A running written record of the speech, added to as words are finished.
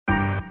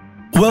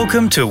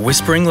Welcome to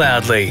Whispering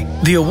Loudly,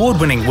 the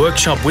award-winning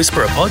Workshop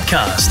Whisperer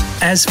podcast,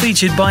 as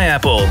featured by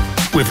Apple,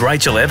 with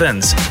Rachel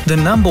Evans, the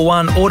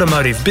 #1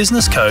 automotive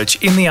business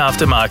coach in the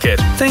aftermarket,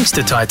 thanks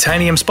to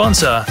titanium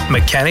sponsor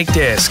Mechanic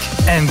Desk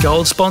and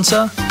gold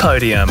sponsor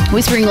Podium.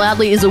 Whispering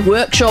Loudly is a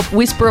Workshop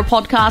Whisperer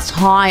podcast.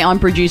 Hi, I'm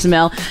producer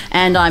Mel,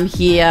 and I'm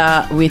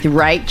here with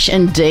Rach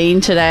and Dean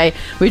today.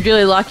 We'd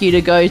really like you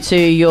to go to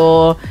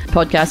your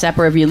podcast app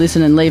wherever you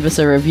listen and leave us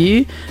a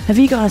review. Have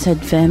you guys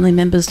had family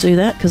members do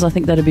that? Because I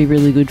think that'd be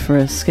really good for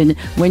us.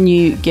 When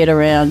you get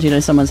around,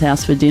 someone's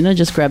house for dinner,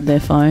 just grab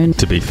their phone.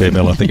 To be fair,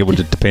 Mel, I think it would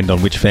depend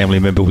on which family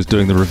member was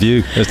doing the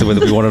review as to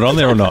whether we want it on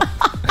there or not.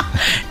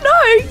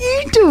 No,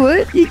 you do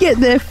it. You get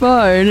their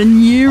phone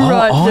and you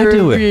write the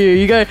review.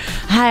 You go,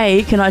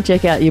 hey, can I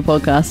check out your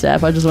podcast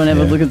app? I just want to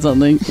have a look at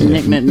something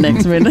next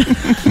minute.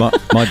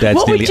 My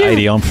dad's nearly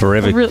 80. I'm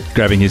forever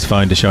grabbing his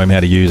phone to show him how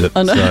to use it.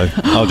 So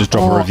I'll just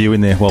drop a review in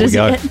there while we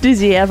go.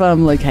 Does he have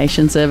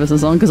location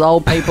services on? Because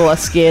old people are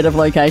scared of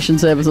location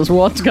services.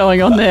 What's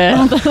going on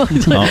there?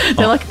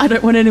 They're like, I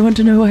don't want anyone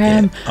to know where I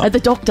am at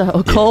the doctor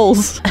or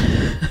calls.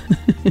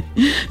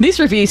 This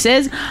review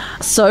says,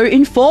 so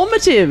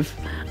informative.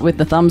 With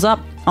the thumbs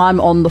up,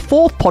 I'm on the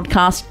 4th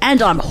podcast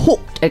and I'm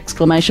hooked!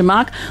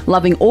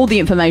 Loving all the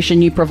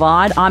information you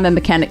provide. I'm a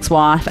mechanic's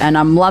wife and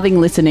I'm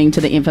loving listening to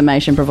the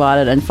information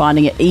provided and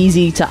finding it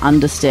easy to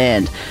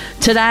understand.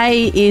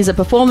 Today is a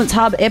Performance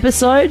Hub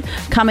episode.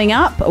 Coming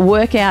up,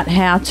 work out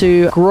how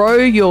to grow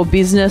your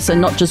business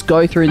and not just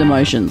go through the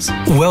motions.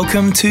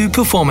 Welcome to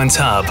Performance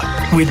Hub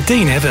with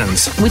Dean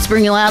Evans.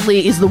 Whispering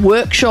Loudly is the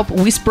Workshop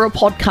Whisperer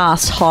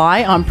podcast.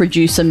 Hi, I'm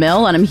producer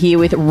Mel and I'm here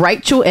with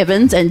Rachel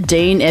Evans and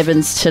Dean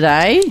Evans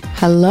today.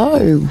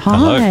 Hello. Hi.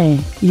 Hello.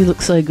 You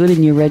look so good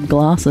in your red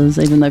glasses,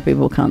 even though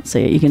people can't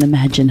see it. You can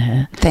imagine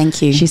her. Thank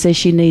you. She says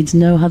she needs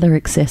no other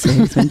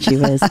accessories when she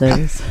wears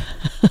those.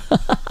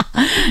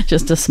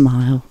 Just a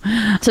smile.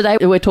 Today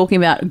we're talking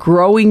about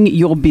growing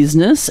your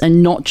business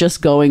and not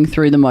just going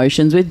through the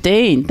motions with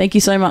Dean. Thank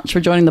you so much for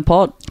joining the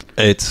pod.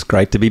 It's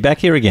great to be back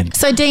here again.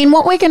 So, Dean,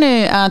 what we're going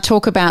to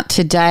talk about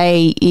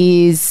today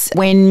is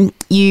when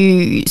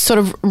you sort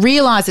of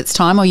realise it's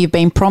time, or you've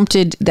been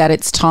prompted that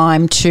it's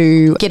time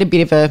to get a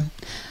bit of a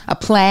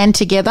plan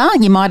together.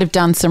 You might have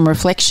done some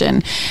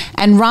reflection,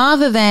 and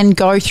rather than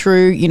go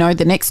through,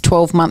 the next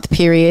 12-month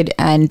period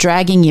and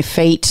dragging your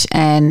feet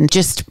and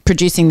just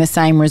producing the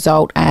same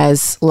result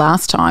as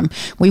last time,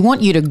 we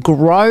want you to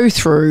grow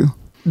through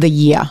the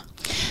year.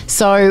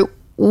 So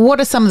what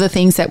are some of the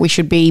things that we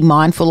should be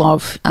mindful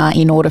of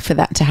in order for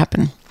that to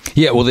happen?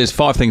 Yeah, well, there's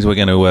 5 things we're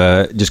going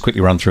to just quickly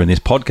run through in this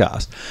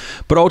podcast.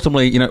 But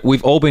ultimately,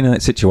 we've all been in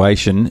that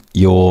situation.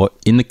 You're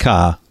in the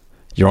car,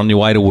 you're on your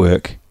way to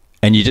work,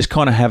 and you just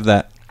kind of have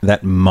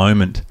that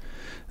moment,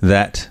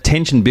 that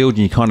tension builds,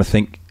 and you kind of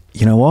think,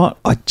 you know what?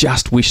 I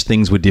just wish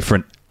things were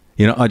different.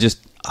 I just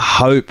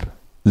hope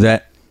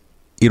that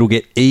it'll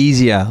get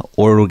easier,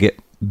 or it'll get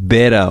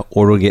better,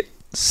 or it'll get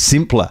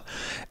simpler.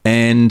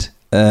 And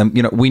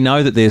we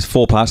know that there's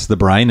 4 parts of the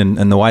brain,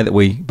 and the way that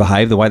we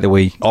behave, the way that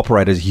we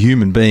operate as a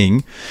human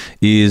being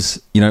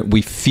is,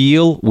 we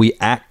feel, we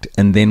act,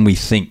 and then we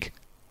think.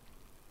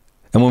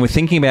 And when we're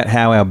thinking about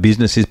how our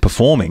business is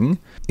performing,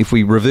 if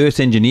we reverse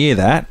engineer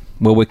that,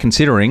 well, we're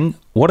considering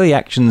what are the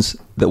actions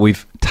that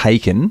we've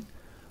taken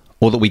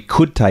or that we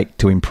could take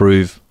to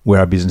improve where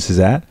our business is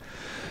at.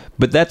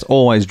 But that's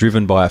always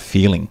driven by a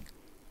feeling.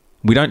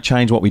 We don't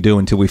change what we do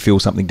until we feel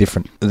something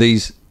different.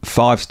 These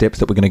 5 steps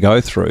that we're going to go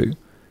through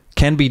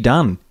can be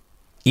done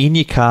in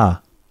your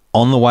car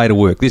on the way to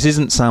work. This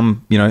isn't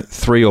some,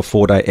 3 or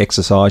 4 day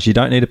exercise. You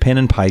don't need a pen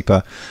and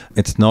paper.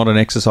 It's not an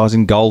exercise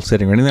in goal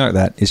setting or anything like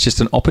that. It's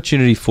just an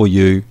opportunity for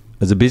you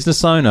as a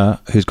business owner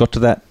who's got to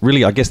that,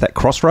 really, I guess, that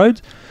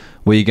crossroads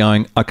where you're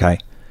going, okay,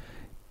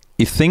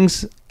 if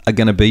things are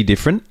going to be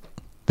different,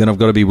 then I've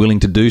got to be willing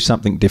to do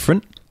something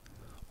different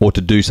or to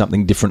do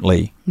something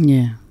differently.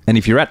 Yeah. And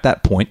if you're at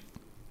that point,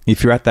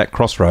 if you're at that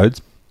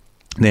crossroads,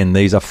 then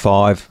these are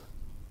 5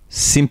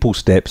 simple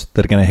steps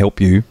that are going to help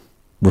you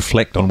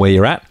reflect on where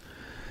you're at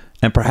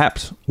and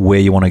perhaps where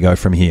you want to go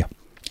from here.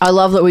 I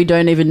love that we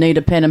don't even need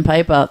a pen and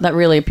paper. That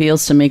really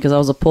appeals to me because I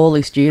was a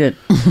poorly student.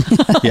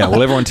 Yeah,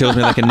 well, everyone tells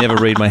me they can never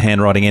read my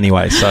handwriting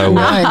anyway. So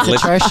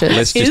it's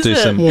atrocious.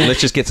 Let's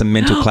just get some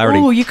mental clarity.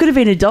 Oh, you could have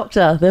been a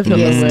doctor. They've got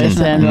the worst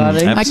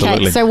handwriting.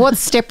 Absolutely. Okay, so what's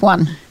step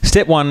 1?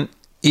 Step 1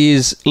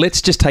 is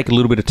let's just take a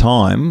little bit of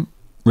time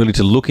really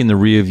to look in the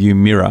rear view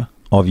mirror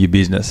of your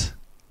business.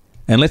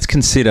 And let's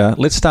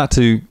start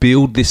to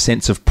build this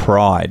sense of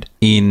pride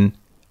in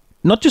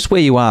not just where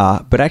you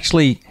are, but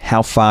actually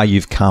how far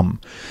you've come.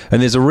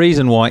 And there's a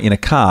reason why in a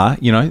car,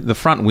 the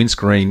front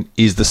windscreen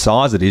is the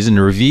size it is, and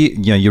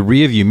your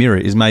rear view mirror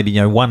is maybe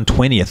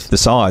 1/20th the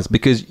size,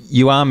 because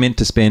you are meant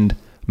to spend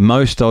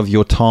most of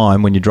your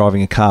time when you're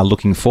driving a car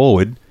looking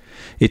forward.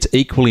 It's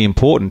equally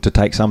important to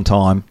take some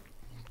time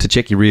to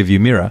check your rear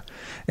view mirror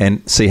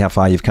and see how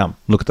far you've come.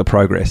 Look at the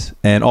progress.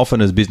 And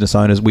often as business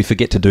owners, we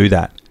forget to do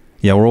that.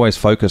 We're always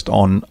focused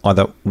on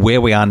either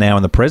where we are now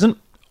in the present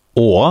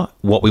or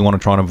what we want to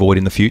try and avoid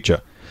in the future.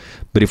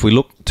 But if we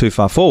look too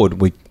far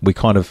forward, we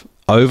kind of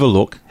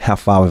overlook how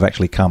far we've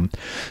actually come.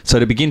 So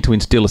to begin to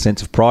instill a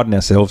sense of pride in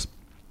ourselves,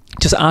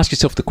 just ask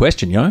yourself the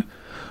question,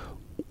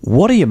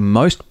 what are you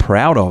most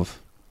proud of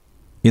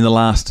in the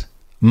last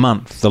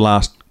month, the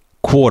last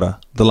quarter,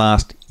 the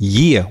last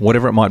year,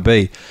 whatever it might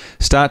be?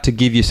 Start to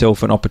give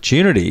yourself an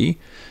opportunity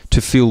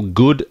to feel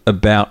good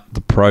about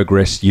the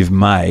progress you've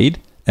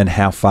made and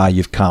how far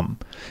you've come.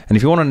 And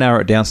if you want to narrow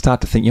it down,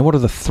 start to think, what are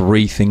the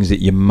 3 things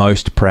that you're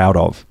most proud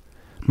of?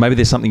 Maybe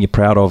there's something you're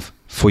proud of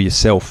for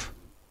yourself.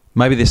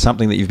 Maybe there's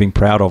something that you've been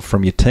proud of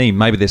from your team.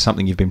 Maybe there's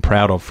something you've been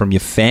proud of from your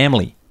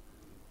family.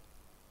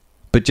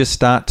 But just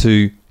start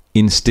to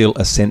instill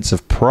a sense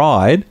of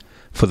pride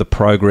for the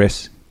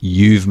progress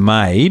you've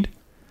made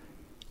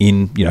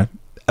in,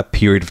 a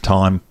period of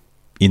time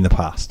in the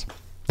past.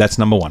 That's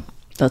number 1.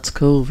 That's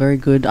cool. Very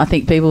good. I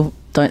think people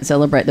don't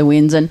celebrate the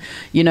wins. And,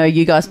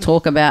 you guys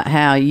talk about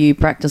how you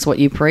practice what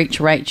you preach.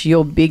 Rach,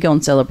 you're big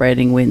on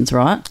celebrating wins,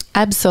 right?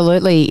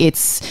 Absolutely.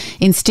 It's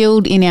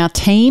instilled in our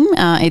team.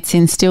 It's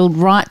instilled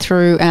right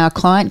through our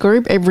client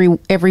group.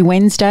 Every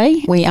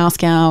Wednesday, we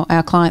ask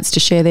our clients to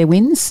share their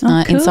wins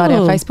inside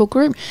our Facebook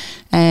group.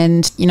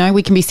 And,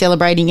 we can be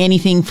celebrating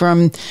anything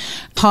from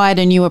hired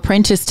a new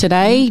apprentice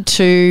today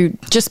to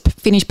just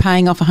finished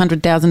paying off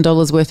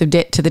 $100,000 worth of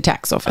debt to the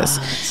tax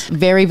office.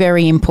 Very,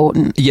 very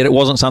important. Yet it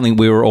wasn't something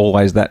we were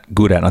always that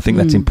good at. And I think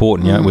that's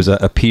important. It was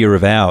a peer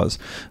of ours,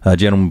 a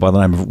gentleman by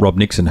the name of Rob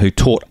Nixon, who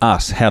taught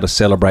us how to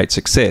celebrate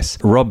success.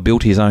 Rob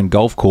built his own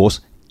golf course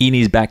in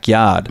his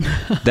backyard.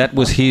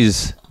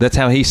 That's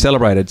how he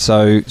celebrated.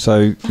 So I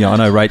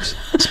know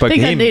Rach spoke to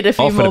him need a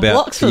few often more about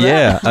blocks for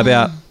that.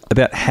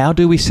 about how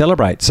do we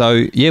celebrate.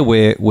 So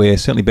we're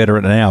certainly better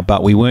at it now,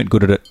 but we weren't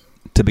good at it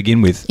to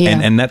begin with. Yeah.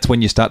 And that's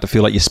when you start to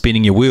feel like you're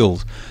spinning your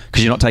wheels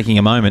because you're not taking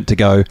a moment to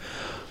go,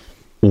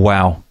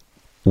 wow,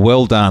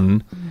 well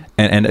done,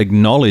 and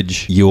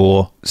acknowledge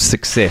your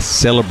success,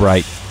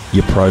 celebrate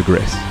your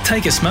progress.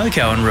 Take a smoke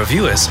out and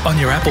review us on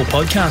your Apple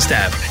Podcast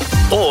app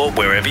or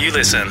wherever you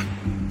listen.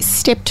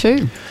 Step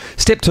 2.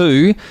 Step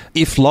 2,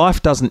 if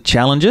life doesn't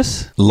challenge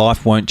us,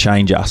 life won't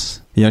change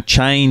us.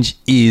 Change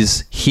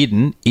is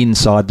hidden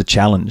inside the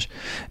challenge.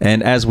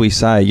 And as we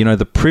say,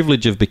 the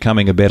privilege of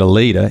becoming a better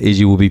leader is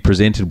you will be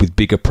presented with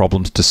bigger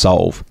problems to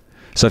solve.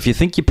 So if you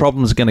think your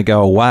problems are going to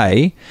go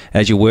away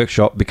as your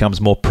workshop becomes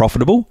more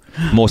profitable,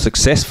 more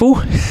successful,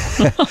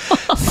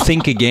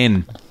 think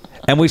again.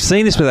 And we've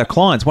seen this with our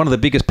clients. One of the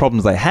biggest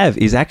problems they have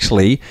is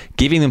actually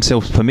giving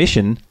themselves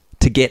permission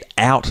to get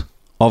out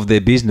of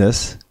their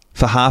business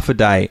for half a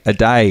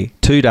day,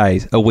 2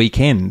 days, a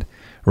weekend,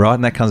 right?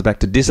 And that comes back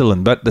to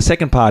discipline. But the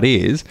second part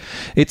is,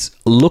 it's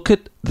look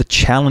at the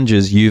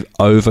challenges you've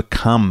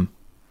overcome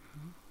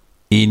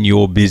in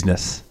your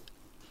business,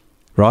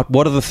 right?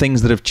 What are the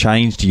things that have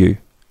changed you?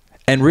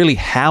 And really,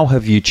 how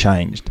have you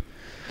changed?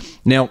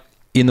 Now,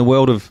 in the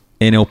world of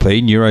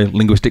NLP,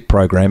 neuro-linguistic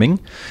programming,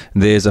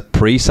 there's a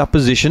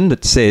presupposition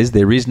that says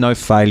there is no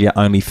failure,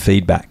 only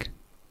feedback,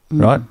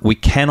 right? We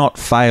cannot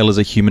fail as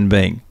a human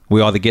being.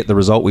 We either get the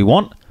result we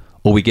want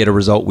or we get a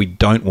result we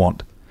don't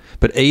want.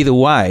 But either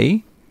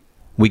way,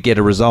 we get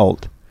a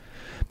result.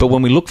 But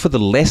when we look for the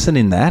lesson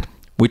in that,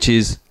 which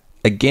is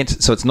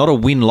so it's not a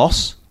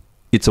win-loss,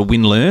 it's a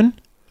win-learn.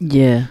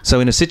 Yeah. So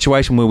in a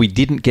situation where we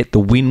didn't get the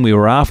win we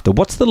were after,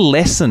 what's the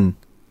lesson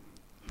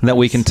that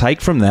we can take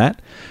from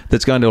that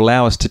that's going to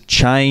allow us to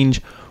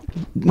change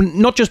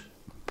not just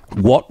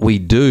what we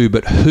do,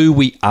 but who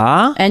we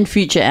are. And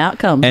future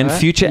outcomes. And right?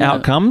 future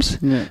outcomes.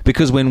 Yeah.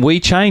 Because when we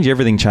change,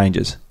 everything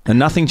changes. And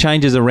nothing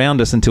changes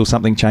around us until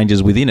something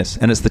changes within us.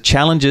 And it's the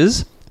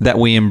challenges that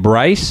we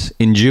embrace,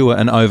 endure,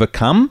 and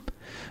overcome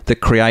that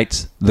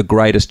creates the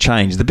greatest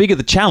change. The bigger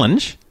the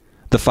challenge,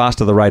 the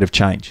faster the rate of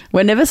change.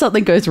 Whenever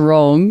something goes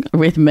wrong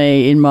with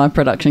me in my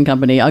production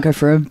company, I go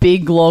for a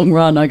big, long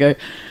run. I go,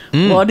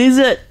 what is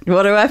it?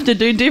 What do I have to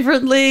do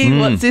differently?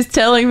 What's this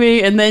telling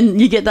me? And then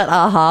you get that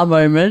aha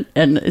moment,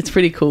 and it's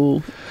pretty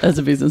cool as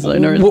a business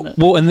owner, isn't it?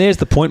 Well, and there's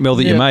the point, Mel,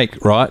 that you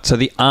make, right? So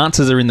the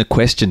answers are in the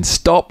questions.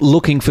 Stop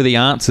looking for the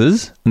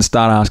answers and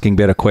start asking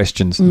better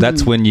questions.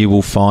 That's when you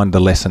will find the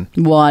lesson.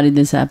 Why did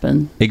this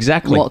happen?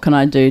 Exactly. What can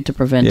I do to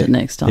prevent it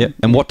next time? Yeah.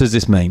 And what does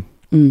this mean?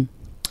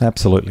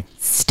 Absolutely.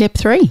 Step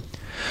 3.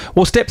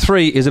 Well, step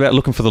 3 is about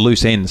looking for the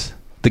loose ends,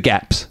 the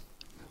gaps.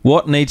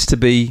 What needs to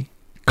be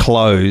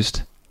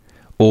closed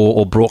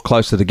or brought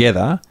closer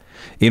together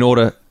in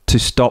order to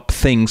stop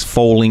things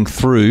falling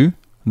through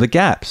the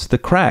gaps, the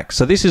cracks.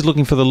 So this is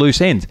looking for the loose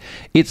ends.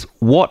 It's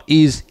what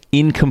is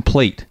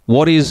incomplete,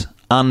 what is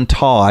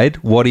untied,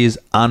 what is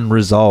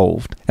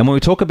unresolved. And when we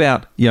talk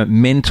about,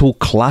 mental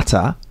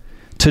clutter,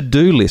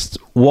 to-do lists.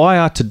 Why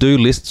are to-do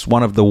lists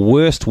one of the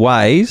worst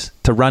ways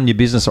to run your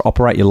business or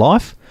operate your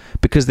life?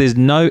 Because there's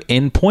no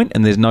endpoint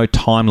and there's no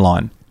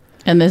timeline.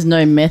 And there's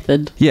no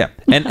method. Yeah.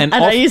 And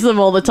I use them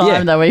all the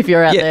time, though, if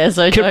you're out there,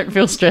 so don't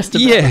feel stressed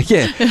about it.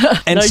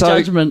 Yeah. And no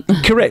judgment.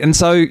 Correct. And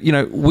so,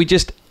 we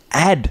just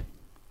add.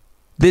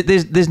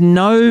 There's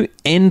no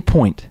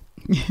endpoint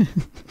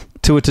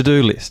to a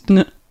to-do list,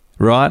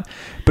 right?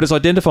 But it's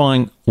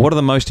identifying what are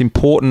the most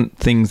important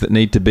things that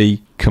need to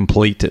be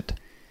completed.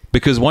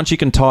 Because once you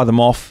can tie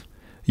them off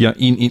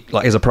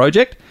like as a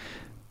project,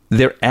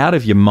 they're out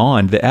of your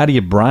mind. They're out of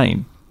your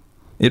brain.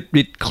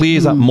 It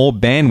clears up more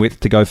bandwidth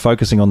to go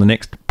focusing on the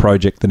next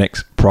project, the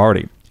next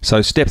priority.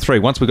 So step 3,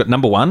 once we've got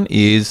number 1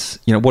 is,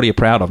 what are you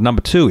proud of?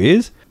 Number 2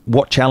 is,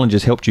 what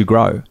challenges helped you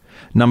grow?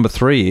 Number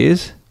 3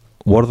 is,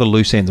 what are the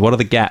loose ends? What are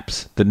the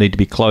gaps that need to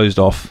be closed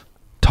off,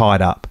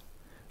 tied up?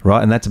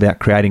 Right? And that's about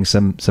creating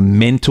some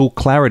mental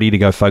clarity to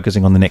go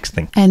focusing on the next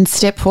thing. And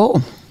step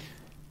 4?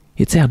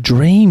 It's our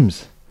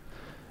dreams.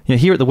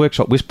 Here at the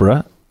Workshop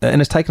Whisperer,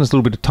 and it's taken us a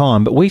little bit of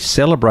time, but we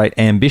celebrate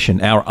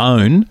ambition, our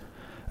own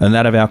and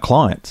that of our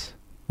clients,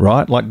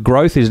 right? Like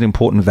growth is an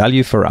important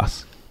value for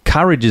us.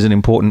 Courage is an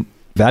important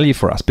value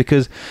for us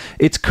because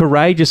it's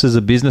courageous as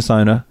a business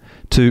owner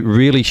to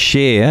really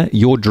share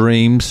your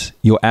dreams,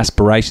 your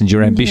aspirations,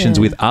 your ambitions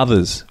with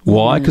others.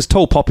 Why? Because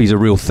tall poppy's a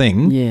real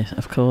thing. Yeah,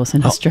 of course,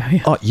 in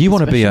Australia. You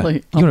want to be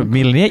a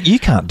millionaire? You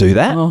can't do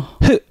that.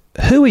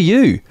 Who are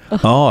you?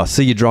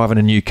 So you're driving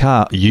a new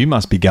car. You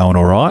must be going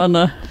all right. Oh,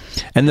 no.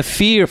 And the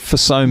fear for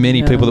so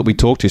many people that we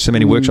talk to, so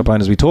many workshop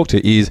owners we talk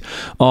to is,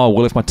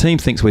 if my team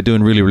thinks we're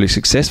doing really, really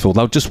successful,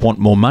 they'll just want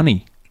more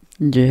money.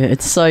 Yeah,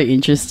 it's so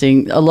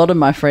interesting. A lot of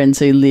my friends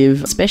who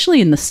live,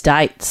 especially in the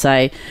States,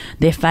 say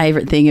their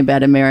favourite thing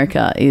about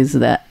America is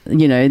that,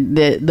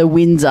 the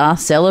wins are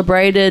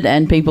celebrated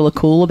and people are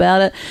cool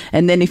about it.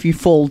 And then if you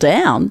fall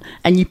down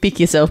and you pick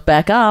yourself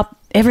back up,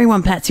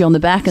 everyone pats you on the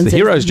back and says,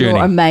 hero's journey.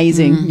 You're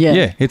amazing.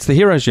 Yeah, it's the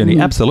hero's journey.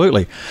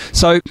 Absolutely.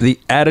 So the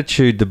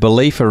attitude, the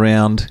belief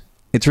around,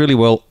 it's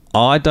really,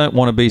 I don't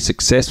want to be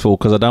successful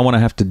because I don't want to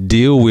have to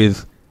deal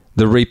with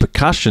the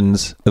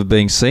repercussions of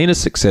being seen as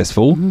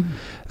successful.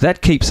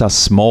 That keeps us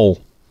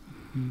small.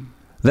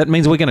 That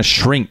means we're going to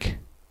shrink.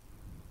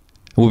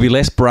 We'll be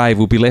less brave.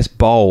 We'll be less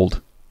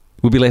bold.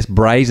 We'll be less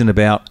brazen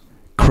about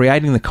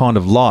creating the kind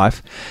of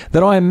life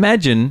that I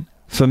imagine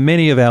for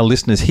many of our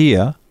listeners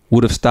here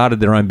would have started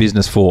their own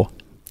business for.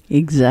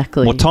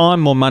 Exactly. More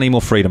time, more money,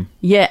 more freedom.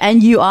 Yeah,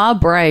 and you are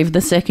brave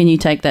the second you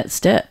take that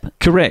step.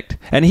 Correct.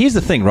 And here's the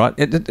thing, right?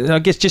 I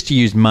guess just to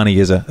use money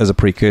as a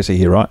precursor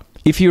here, right?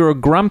 If you're a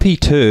grumpy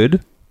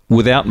turd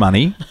without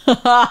money,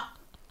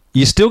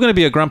 you're still going to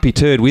be a grumpy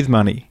turd with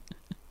money.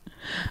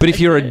 But if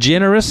you're a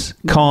generous,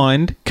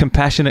 kind,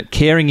 compassionate,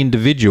 caring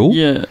individual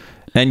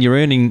and you're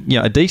earning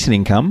a decent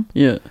income,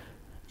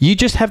 you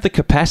just have the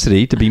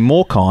capacity to be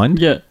more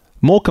kind,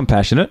 more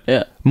compassionate,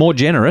 more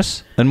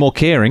generous and more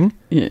caring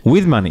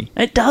with money.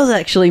 It does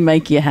actually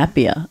make you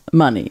happier,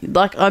 money.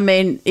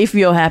 If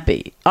you're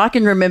happy. I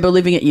can remember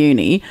living at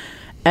uni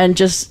and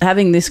just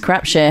having this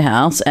crap share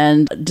house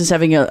and just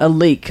having a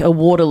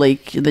water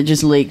leak that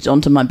just leaked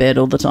onto my bed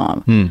all the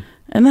time.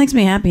 It makes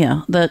me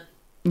happier that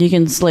you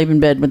can sleep in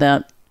bed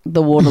without the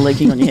water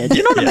leaking on your head. Do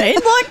you know what I mean?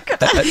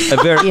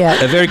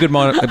 A very good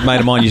mate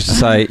of mine used to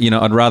say,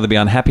 I'd rather be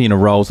unhappy in a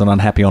Rolls than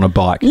unhappy on a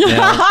bike.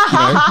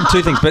 Now,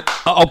 two things, but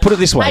I'll put it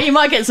this way. Hey, you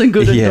might get some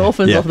good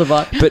endorphins off the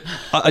bike. But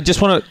I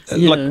just want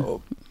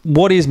to,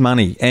 what is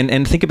money?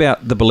 And think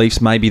about the beliefs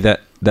maybe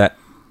that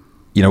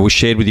was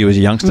shared with you as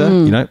a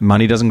youngster.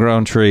 Money doesn't grow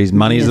on trees.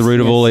 Money is the root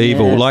of all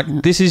evil.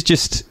 This is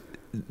just,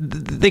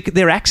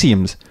 they're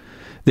axioms.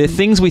 They're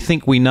things we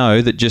think we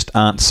know that just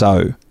aren't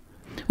so.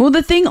 Well,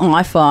 the thing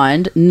I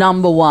find,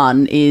 number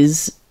one,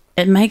 is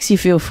it makes you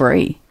feel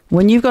free.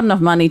 When you've got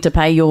enough money to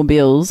pay your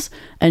bills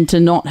and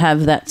to not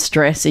have that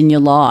stress in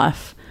your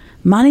life,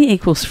 money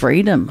equals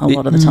freedom a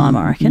lot of the time,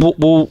 I reckon.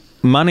 Well,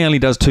 money only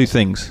does two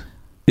things.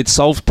 It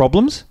solves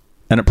problems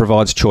and it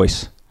provides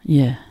choice.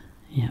 Yeah.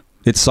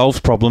 It solves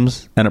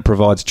problems and it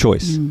provides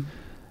choice.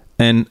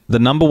 And the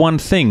number one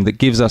thing that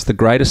gives us the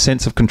greatest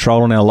sense of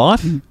control in our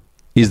life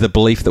is the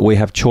belief that we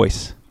have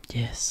choice.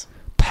 Yes.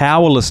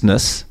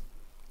 Powerlessness,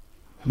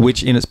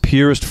 which in its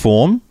purest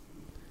form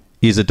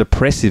is a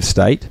depressive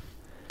state,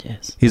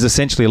 is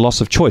essentially a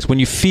loss of choice. When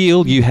you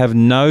feel you have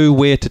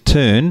nowhere to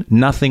turn,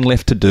 nothing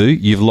left to do,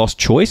 you've lost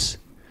choice,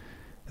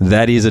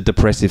 that is a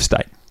depressive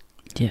state.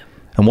 Yeah.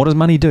 And what does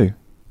money do?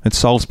 It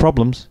solves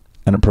problems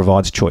and it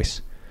provides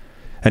choice.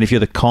 And if you're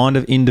the kind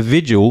of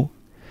individual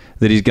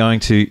that is going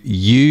to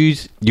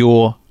use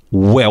your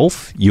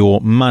wealth,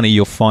 your money,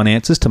 your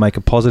finances to make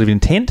a positive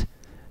intent,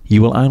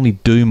 you will only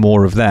do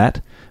more of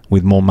that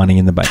with more money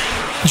in the bank.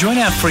 Join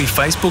our free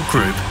Facebook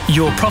group,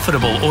 Your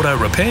Profitable Auto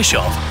Repair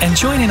Shop, and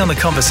join in on the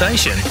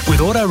conversation with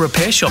auto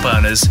repair shop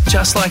owners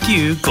just like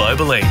you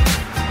globally.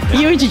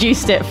 You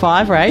introduced step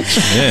 5,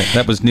 Rach. Yeah,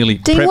 that was nearly...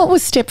 Dean, what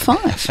was step 5?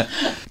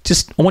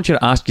 I want you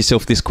to ask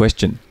yourself this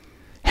question.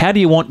 How do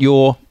you want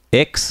your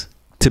ex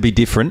to be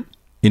different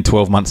in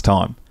 12 months'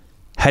 time?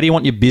 How do you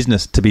want your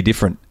business to be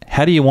different?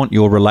 How do you want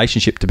your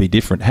relationship to be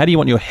different? How do you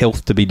want your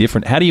health to be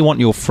different? How do you want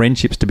your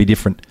friendships to be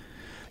different?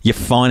 Your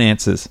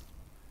finances,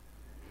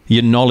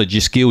 your knowledge,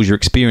 your skills, your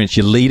experience,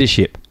 your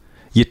leadership,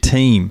 your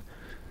team.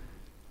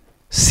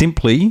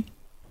 Simply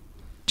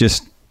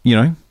just,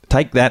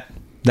 take that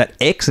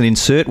X and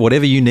insert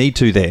whatever you need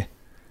to there.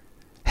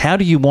 How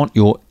do you want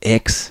your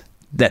X,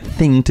 that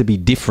thing, to be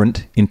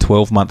different in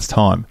 12 months'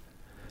 time?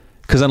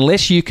 Because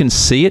unless you can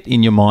see it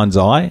in your mind's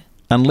eye,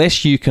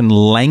 unless you can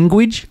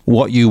language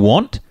what you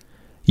want,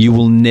 you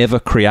will never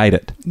create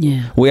it.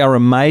 Yeah. We are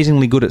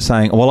amazingly good at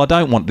saying, well, I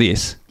don't want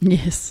this.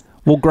 Yes.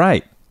 Well,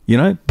 great,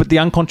 but the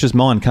unconscious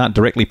mind can't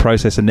directly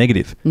process a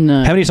negative.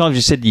 No. How many times have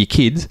you said to your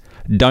kids,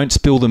 don't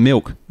spill the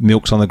milk,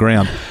 milk's on the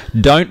ground.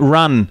 Don't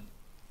run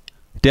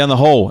down the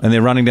hall, and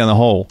they're running down the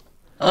hall.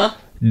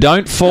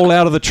 Don't fall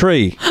out of the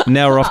tree.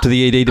 Now we're off to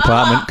the ED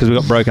department because we've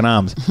got broken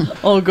arms.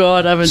 Oh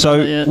God, I haven't done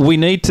it yet. So we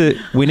need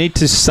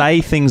to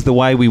say things the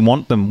way we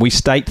want them. We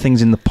state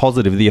things in the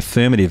positive, the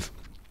affirmative.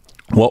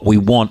 What we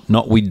want,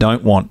 not we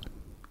don't want.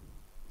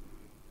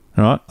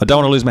 All right? I don't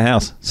want to lose my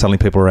house. Suddenly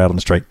people are out on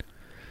the street.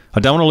 I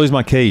don't want to lose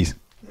my keys.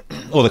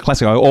 Or the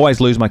classic, I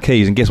always lose my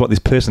keys, and guess what? This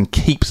person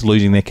keeps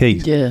losing their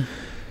keys. Yeah.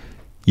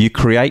 You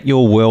create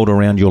your world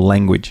around your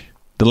language.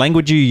 The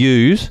language you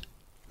use,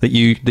 that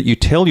you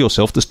tell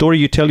yourself, the story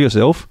you tell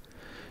yourself,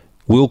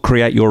 will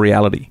create your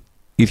reality.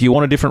 If you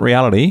want a different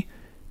reality,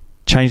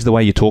 change the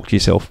way you talk to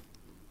yourself.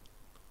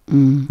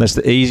 That's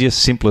the easiest,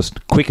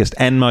 simplest, quickest,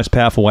 and most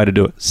powerful way to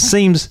do it.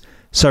 Seems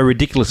so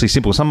ridiculously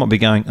simple. Some might be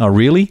going, oh,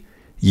 really?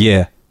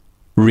 Yeah,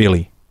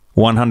 really.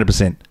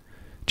 100%.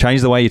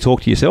 Change the way you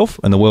talk to yourself,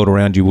 and the world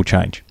around you will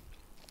change.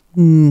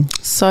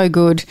 So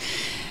good.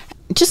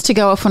 Just to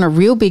go off on a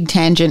real big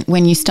tangent,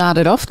 when you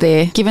started off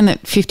there, given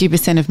that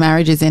 50% of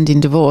marriages end in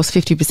divorce,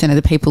 50% of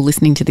the people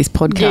listening to this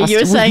podcast... Yeah, you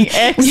were saying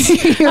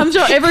ex. I'm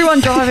sure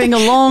everyone driving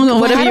along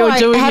or whatever you're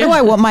doing. How do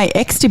I want my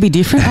ex to be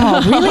different?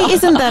 Oh, really?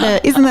 Isn't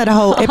that a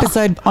whole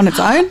episode on its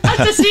own?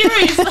 That's a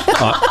series.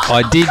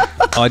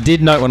 I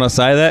did note when I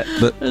say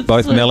that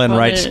both so Mel and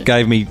funny. Rach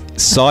gave me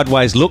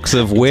sideways looks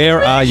of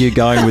where are you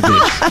going with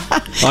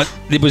this?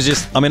 It was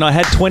just, I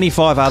had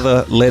 25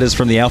 other letters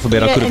from the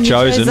alphabet I could have and you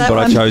chose chosen, that but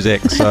I one. chose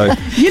X. So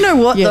You know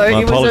what, though?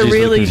 my apologies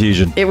for the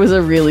confusion. It was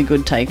a really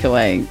good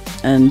takeaway.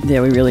 And we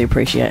really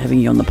appreciate having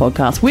you on the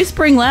podcast.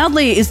 Whispering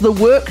Loudly is the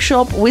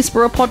Workshop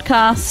Whisperer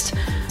podcast.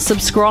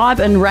 Subscribe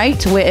and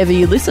rate wherever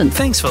you listen.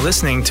 Thanks for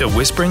listening to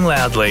Whispering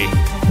Loudly,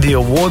 the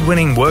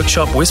award-winning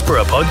Workshop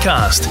Whisperer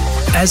podcast,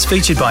 as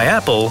featured by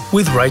Apple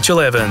with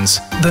Rachel Evans,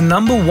 the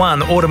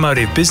 #1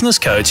 automotive business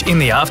coach in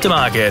the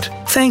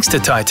aftermarket. Thanks to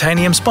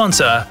Titanium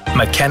sponsor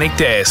Mechanic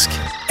Desk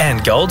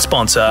and gold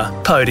sponsor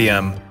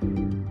Podium.